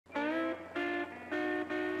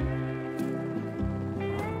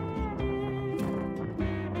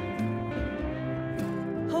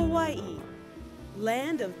Hawaii,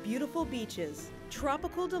 land of beautiful beaches,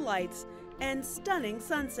 tropical delights, and stunning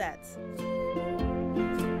sunsets.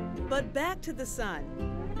 But back to the sun.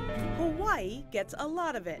 Hawaii gets a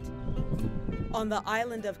lot of it. On the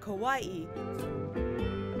island of Kauai,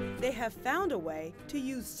 they have found a way to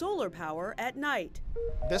use solar power at night.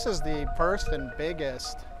 This is the first and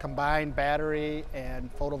biggest combined battery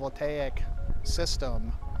and photovoltaic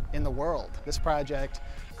system in the world. This project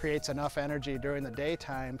creates enough energy during the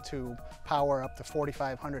daytime to power up to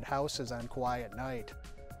 4,500 houses on Kauai at night.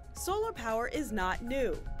 Solar power is not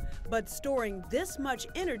new, but storing this much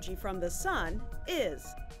energy from the sun is.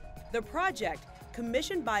 The project,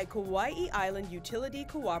 commissioned by Kauai Island Utility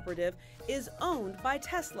Cooperative, is owned by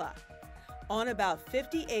Tesla. On about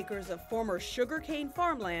 50 acres of former sugarcane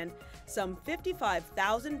farmland, some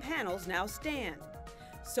 55,000 panels now stand,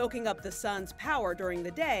 soaking up the sun's power during the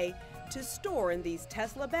day to store in these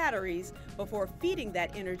Tesla batteries before feeding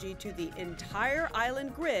that energy to the entire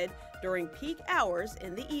island grid during peak hours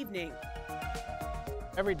in the evening.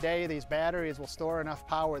 Every day, these batteries will store enough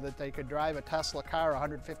power that they could drive a Tesla car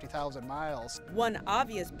 150,000 miles. One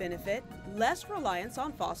obvious benefit, less reliance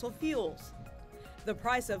on fossil fuels. The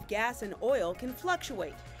price of gas and oil can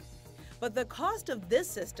fluctuate, but the cost of this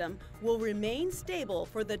system will remain stable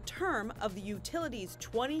for the term of the utility's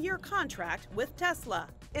 20-year contract with Tesla.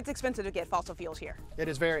 It's expensive to get fossil fuels here. It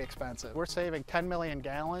is very expensive. We're saving 10 million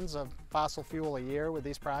gallons of fossil fuel a year with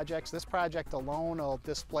these projects. This project alone will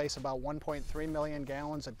displace about 1.3 million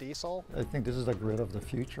gallons of diesel. I think this is the grid of the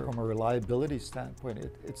future. From a reliability standpoint,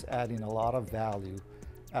 it's adding a lot of value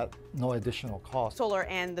at no additional cost. Solar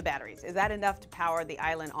and the batteries, is that enough to power the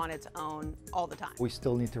island on its own all the time? We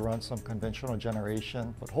still need to run some conventional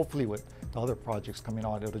generation, but hopefully with the other projects coming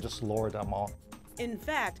on, it'll just lower the amount. In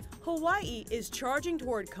fact, Hawaii is charging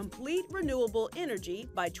toward complete renewable energy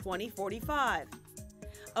by 2045.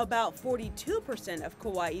 About 42% of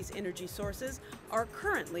Kauai's energy sources are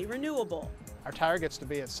currently renewable. Our target's to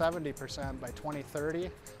be at 70% by 2030,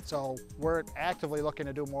 so we're actively looking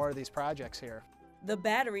to do more of these projects here. The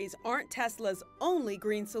batteries aren't Tesla's only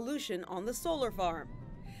green solution on the solar farm.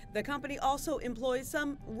 The company also employs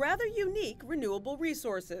some rather unique renewable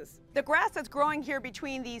resources. The grass that's growing here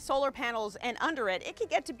between the solar panels and under it, it can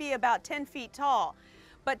get to be about 10 feet tall.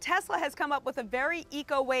 But Tesla has come up with a very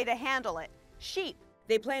eco way to handle it: sheep.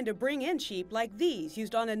 They plan to bring in sheep like these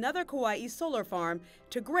used on another Kauai solar farm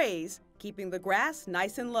to graze, keeping the grass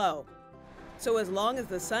nice and low. So as long as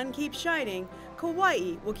the sun keeps shining,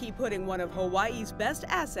 Kauai will keep putting one of Hawaii's best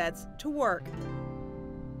assets to work.